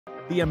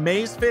The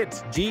Amazfit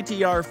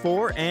GTR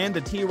 4 and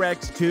the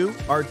T-Rex 2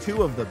 are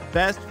two of the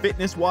best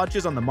fitness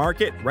watches on the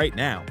market right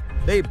now.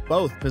 They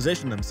both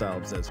position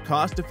themselves as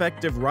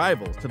cost-effective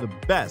rivals to the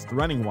best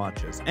running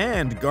watches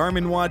and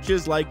Garmin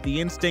watches like the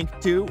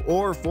Instinct 2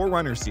 or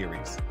Forerunner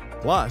series.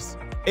 Plus,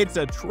 it's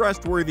a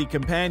trustworthy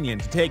companion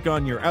to take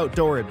on your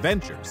outdoor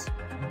adventures.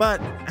 But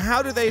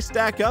how do they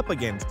stack up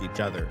against each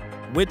other?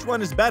 Which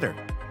one is better?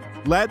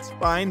 Let's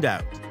find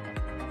out.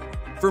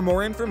 For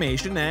more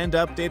information and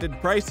updated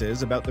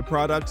prices about the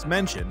products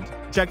mentioned,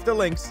 check the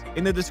links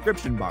in the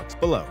description box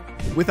below.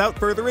 Without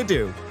further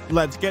ado,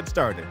 let's get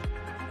started.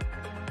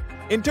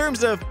 In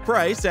terms of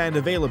price and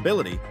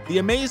availability, the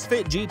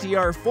Amazfit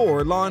GTR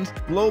 4 launched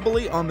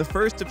globally on the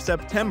 1st of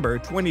September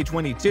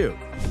 2022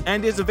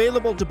 and is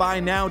available to buy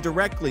now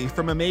directly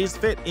from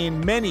Amazfit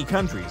in many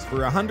countries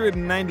for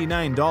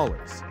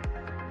 $199.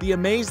 The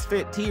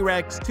Amazfit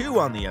T-Rex 2,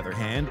 on the other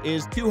hand,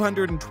 is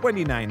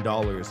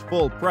 $229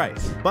 full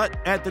price, but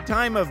at the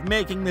time of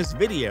making this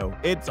video,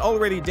 it's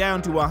already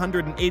down to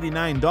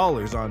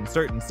 $189 on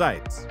certain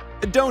sites.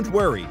 Don't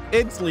worry,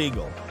 it's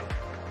legal.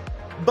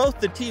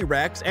 Both the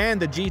T-Rex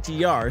and the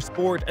GTR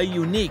sport a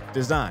unique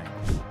design.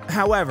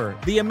 However,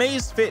 the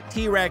Amazfit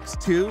T-Rex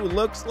 2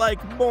 looks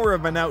like more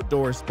of an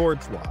outdoor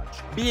sports watch,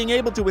 being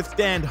able to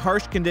withstand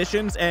harsh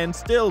conditions and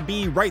still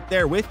be right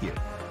there with you,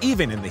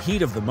 even in the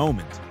heat of the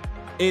moment.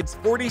 It's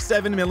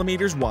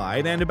 47mm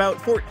wide and about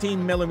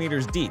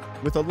 14mm deep,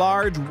 with a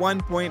large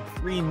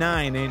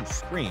 1.39-inch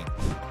screen.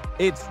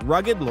 Its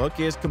rugged look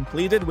is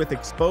completed with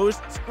exposed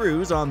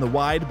screws on the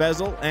wide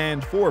bezel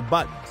and 4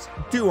 buttons,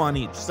 2 on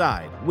each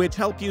side, which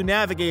help you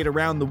navigate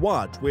around the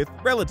watch with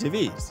relative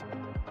ease.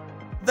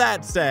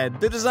 That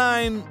said, the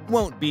design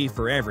won't be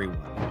for everyone.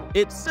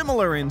 It's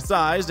similar in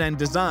size and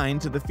design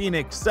to the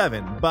Fenix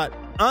 7, but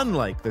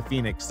unlike the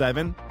Fenix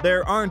 7,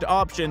 there aren't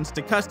options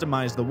to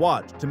customize the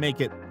watch to make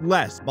it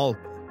less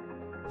bulky.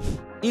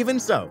 Even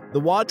so, the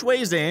watch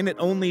weighs in at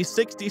only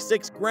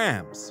 66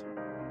 grams.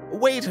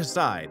 Weight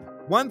aside,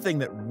 one thing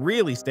that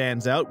really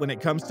stands out when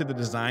it comes to the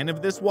design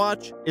of this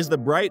watch is the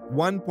bright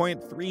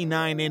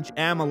 1.39-inch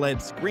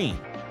AMOLED screen,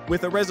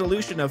 with a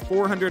resolution of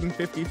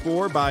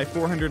 454 by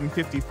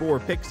 454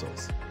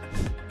 pixels.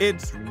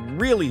 It's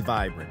really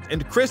vibrant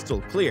and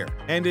crystal clear,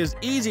 and is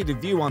easy to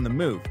view on the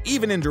move,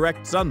 even in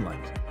direct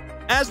sunlight.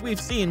 As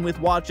we've seen with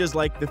watches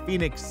like the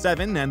Fenix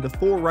 7 and the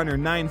Forerunner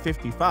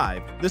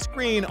 955, the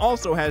screen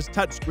also has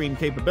touchscreen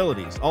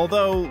capabilities,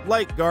 although,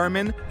 like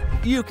Garmin,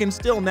 you can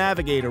still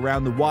navigate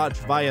around the watch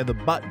via the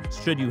buttons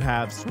should you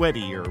have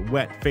sweaty or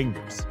wet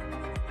fingers.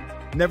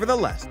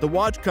 Nevertheless, the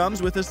watch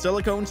comes with a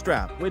silicone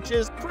strap, which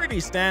is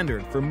pretty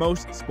standard for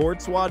most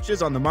sports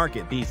watches on the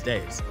market these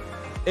days.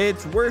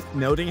 It's worth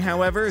noting,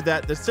 however,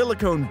 that the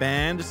silicone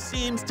band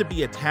seems to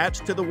be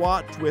attached to the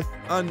watch with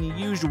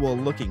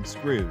unusual-looking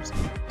screws.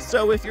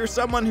 So if you're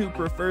someone who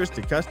prefers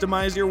to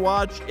customize your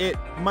watch, it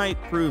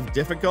might prove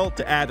difficult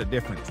to add a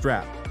different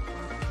strap.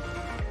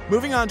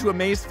 Moving on to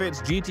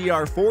Amazfit's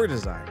GTR 4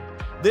 design.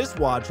 This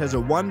watch has a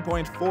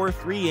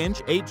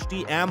 1.43-inch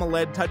HD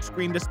AMOLED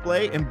touchscreen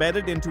display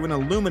embedded into an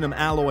aluminum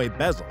alloy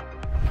bezel.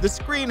 The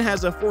screen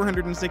has a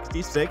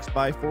 466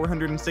 by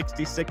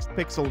 466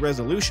 pixel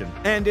resolution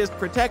and is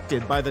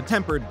protected by the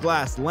tempered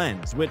glass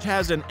lens, which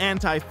has an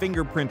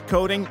anti-fingerprint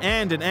coating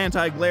and an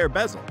anti-glare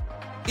bezel.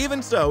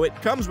 Even so, it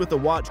comes with a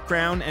watch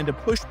crown and a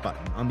push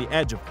button on the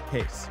edge of the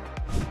case.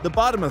 The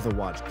bottom of the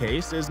watch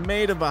case is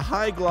made of a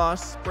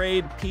high-gloss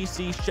sprayed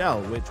PC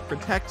shell which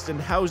protects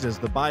and houses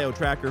the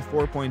BioTracker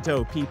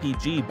 4.0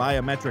 PPG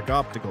biometric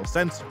optical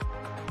sensor.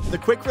 The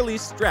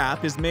quick-release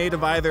strap is made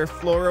of either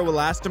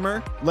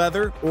fluoroelastomer,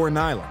 leather, or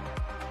nylon.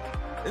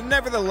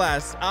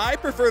 Nevertheless, I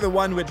prefer the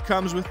one which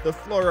comes with the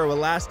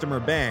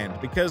fluoroelastomer band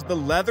because the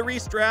leathery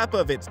strap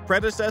of its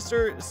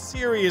predecessor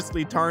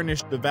seriously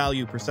tarnished the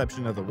value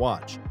perception of the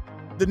watch.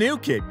 The new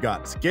kid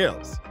got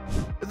skills.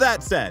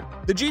 That said,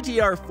 the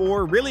GTR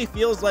 4 really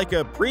feels like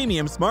a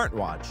premium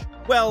smartwatch.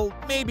 Well,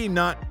 maybe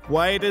not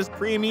quite as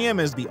premium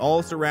as the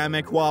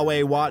all-ceramic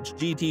Huawei Watch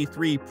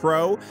GT3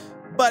 Pro,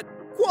 but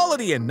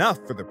quality enough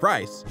for the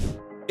price.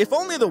 If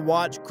only the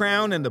watch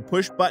crown and the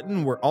push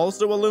button were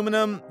also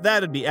aluminum,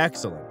 that'd be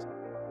excellent.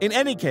 In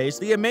any case,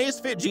 the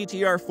Amazfit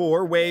GTR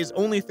 4 weighs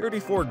only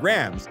 34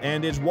 grams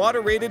and is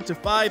water-rated to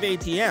 5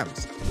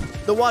 ATMs.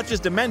 The watch's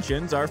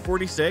dimensions are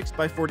 46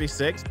 by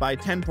 46 by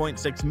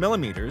 10.6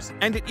 millimeters,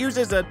 and it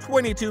uses a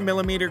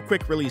 22mm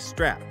quick-release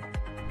strap.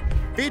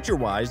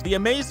 Feature-wise, the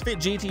Amazfit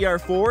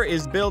GTR 4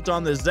 is built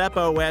on the Zepp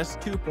OS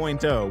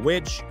 2.0,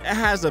 which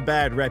has a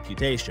bad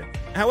reputation.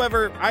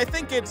 However, I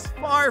think it's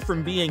far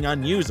from being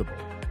unusable.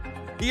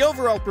 The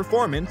overall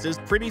performance is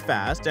pretty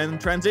fast, and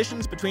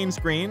transitions between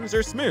screens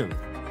are smooth.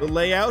 The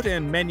layout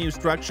and menu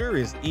structure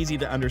is easy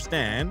to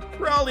understand,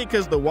 probably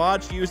because the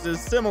watch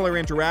uses similar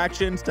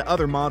interactions to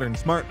other modern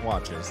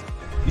smartwatches.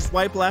 You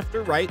swipe left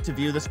or right to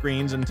view the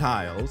screens and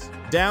tiles,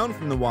 down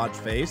from the watch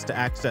face to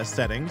access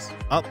settings,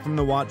 up from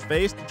the watch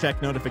face to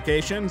check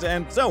notifications,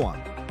 and so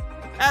on.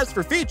 As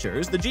for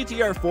features, the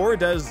GTR 4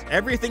 does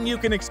everything you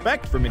can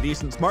expect from a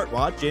decent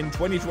smartwatch in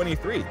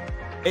 2023.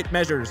 It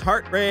measures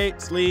heart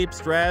rate, sleep,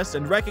 stress,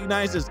 and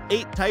recognizes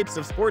 8 types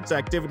of sports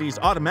activities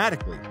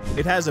automatically.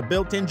 It has a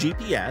built-in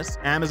GPS,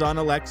 Amazon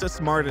Alexa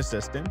Smart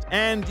Assistant,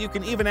 and you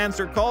can even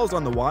answer calls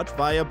on the watch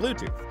via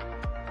Bluetooth.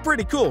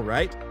 Pretty cool,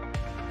 right?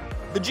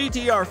 The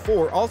GTR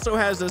 4 also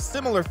has a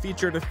similar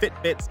feature to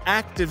Fitbit's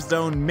Active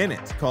Zone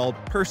Minutes called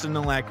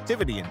Personal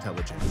Activity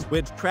Intelligence,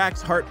 which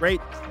tracks heart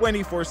rate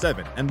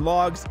 24/7 and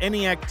logs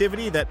any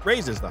activity that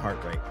raises the heart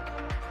rate.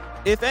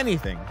 If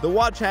anything, the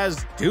watch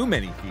has too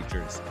many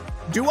features.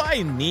 Do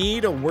I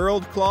need a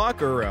world clock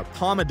or a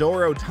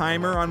Pomodoro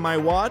timer on my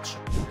watch?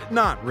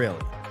 Not really.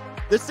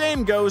 The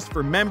same goes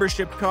for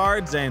membership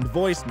cards and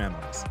voice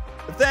memos.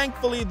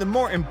 Thankfully, the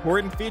more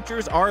important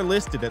features are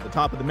listed at the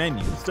top of the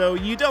menu, so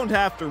you don't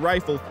have to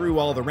rifle through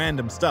all the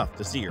random stuff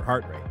to see your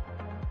heart rate.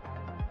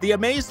 The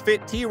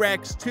Amazfit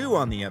T-Rex 2,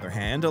 on the other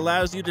hand,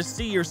 allows you to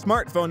see your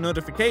smartphone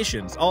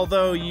notifications,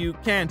 although you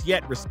can't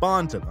yet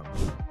respond to them.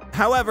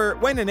 However,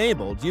 when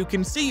enabled, you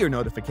can see your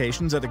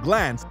notifications at a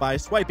glance by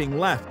swiping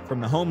left from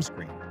the home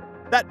screen.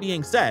 That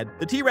being said,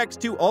 the T-Rex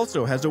 2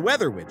 also has a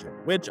weather widget,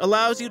 which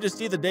allows you to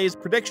see the day's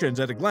predictions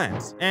at a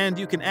glance, and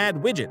you can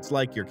add widgets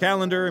like your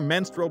calendar,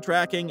 menstrual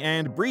tracking,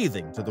 and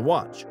breathing to the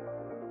watch.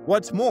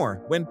 What's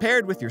more, when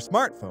paired with your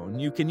smartphone,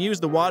 you can use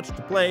the watch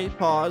to play,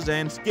 pause,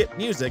 and skip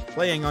music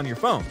playing on your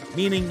phone,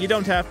 meaning you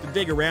don't have to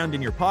dig around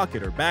in your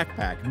pocket or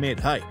backpack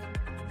mid-hike.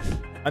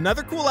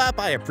 Another cool app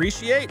I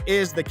appreciate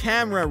is the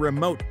Camera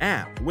Remote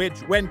app, which,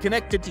 when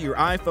connected to your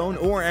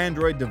iPhone or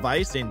Android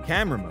device in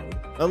camera mode,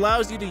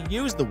 allows you to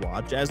use the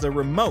watch as a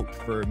remote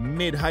for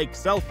mid-hike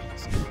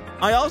selfies.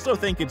 I also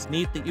think it's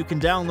neat that you can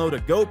download a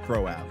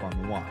GoPro app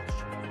on the watch.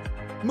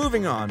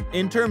 Moving on,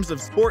 in terms of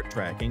sport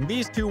tracking,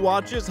 these two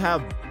watches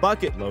have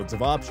bucket loads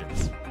of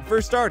options.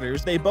 For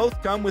starters, they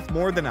both come with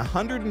more than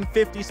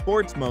 150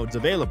 sports modes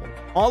available,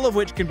 all of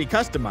which can be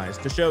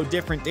customized to show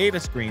different data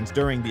screens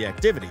during the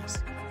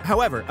activities.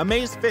 However,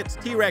 Amazfit's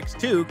T-Rex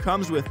 2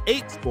 comes with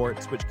 8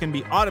 sports which can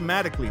be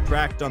automatically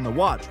tracked on the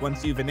watch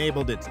once you've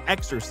enabled its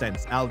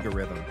ExerSense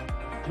algorithm.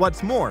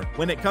 What's more,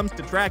 when it comes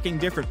to tracking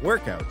different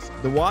workouts,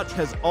 the watch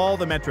has all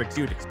the metrics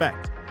you'd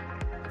expect.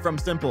 From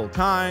simple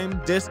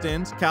time,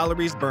 distance,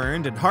 calories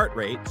burned, and heart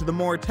rate to the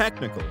more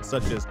technical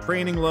such as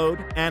training load,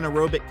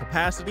 anaerobic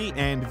capacity,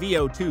 and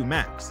VO2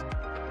 max.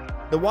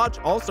 The watch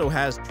also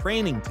has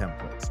training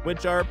templates,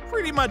 which are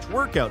pretty much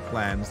workout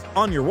plans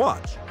on your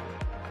watch.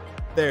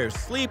 There's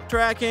sleep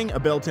tracking, a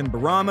built-in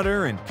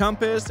barometer and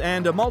compass,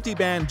 and a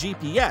multi-band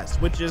GPS,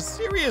 which is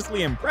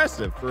seriously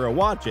impressive for a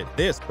watch at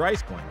this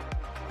price point.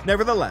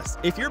 Nevertheless,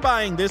 if you're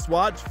buying this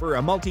watch for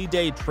a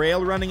multi-day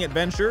trail running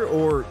adventure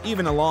or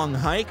even a long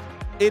hike,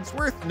 it's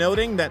worth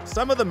noting that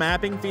some of the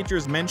mapping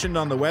features mentioned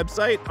on the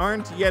website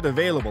aren't yet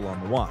available on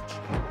the watch.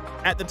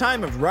 At the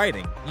time of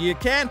writing, you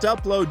can't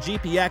upload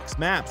GPX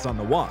maps on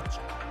the watch.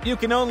 You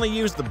can only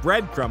use the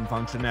breadcrumb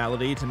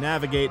functionality to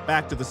navigate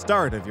back to the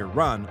start of your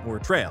run or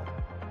trail.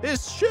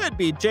 This should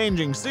be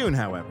changing soon,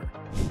 however.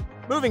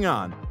 Moving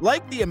on,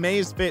 like the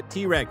Amazfit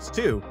T-Rex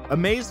 2,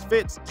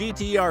 Amazfit's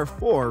GTR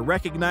 4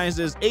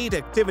 recognizes 8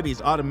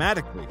 activities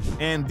automatically,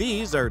 and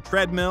these are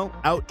treadmill,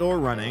 outdoor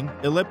running,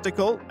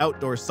 elliptical,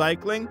 outdoor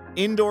cycling,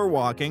 indoor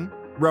walking,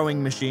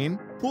 rowing machine,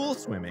 pool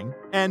swimming,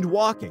 and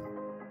walking.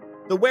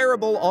 The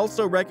wearable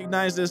also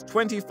recognizes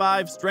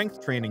 25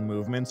 strength training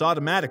movements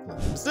automatically,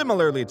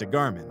 similarly to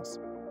Garmin's.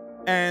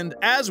 And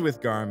as with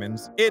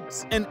Garmin's,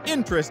 it's an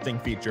interesting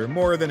feature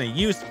more than a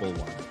useful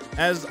one,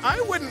 as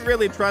I wouldn't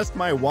really trust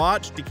my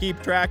watch to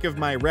keep track of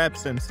my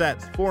reps and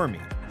sets for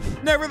me.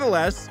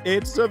 Nevertheless,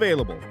 it's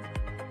available.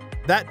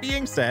 That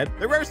being said,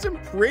 there are some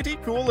pretty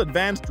cool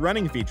advanced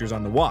running features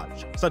on the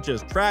watch, such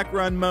as track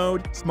run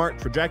mode, smart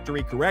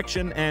trajectory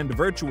correction, and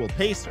virtual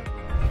pacer.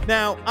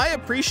 Now, I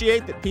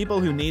appreciate that people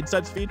who need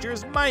such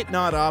features might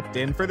not opt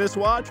in for this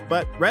watch,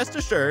 but rest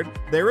assured,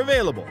 they're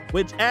available,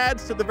 which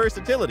adds to the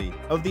versatility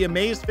of the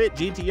Amazfit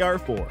GTR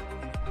 4.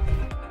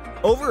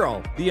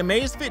 Overall, the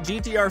Amazfit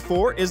GTR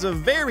 4 is a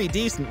very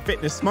decent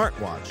fitness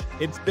smartwatch.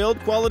 Its build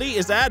quality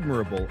is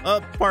admirable,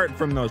 apart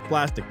from those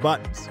plastic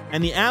buttons,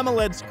 and the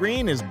AMOLED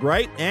screen is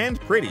bright and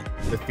pretty.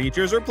 The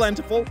features are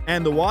plentiful,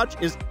 and the watch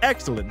is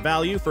excellent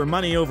value for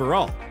money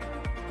overall.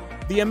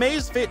 The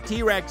Amazfit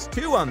T-Rex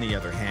 2, on the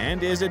other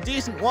hand, is a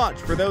decent watch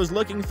for those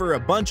looking for a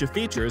bunch of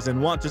features and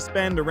want to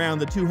spend around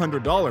the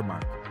 $200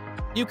 mark.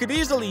 You could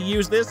easily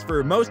use this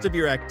for most of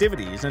your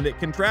activities, and it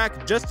can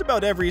track just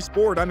about every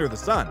sport under the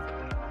sun.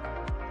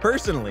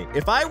 Personally,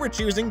 if I were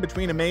choosing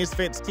between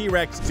Amazfit's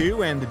T-Rex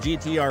 2 and the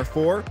GTR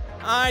 4,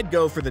 I'd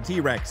go for the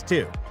T-Rex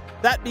 2.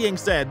 That being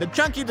said, the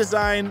chunky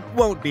design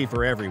won't be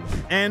for everyone,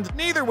 and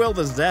neither will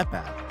the Zepp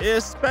app,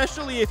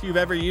 especially if you've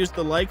ever used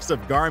the likes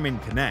of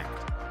Garmin Connect.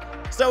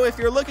 So if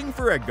you're looking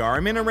for a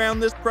Garmin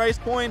around this price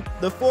point,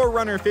 the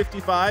Forerunner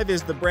 55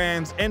 is the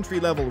brand's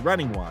entry-level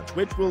running watch,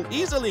 which will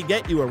easily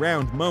get you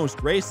around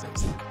most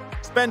races.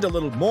 Spend a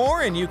little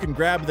more and you can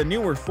grab the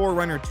newer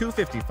Forerunner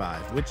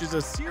 255, which is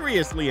a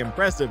seriously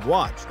impressive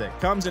watch that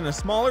comes in a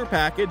smaller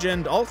package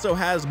and also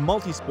has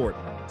multi-sport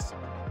modes.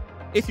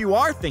 If you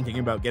are thinking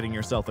about getting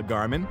yourself a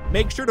Garmin,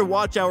 make sure to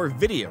watch our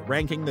video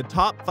ranking the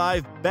top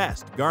 5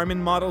 best Garmin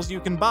models you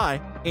can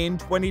buy in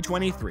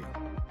 2023.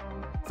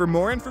 For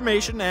more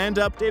information and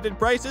updated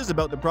prices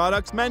about the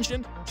products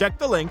mentioned, check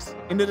the links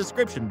in the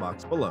description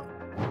box below.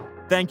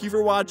 Thank you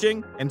for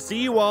watching, and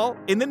see you all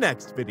in the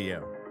next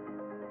video.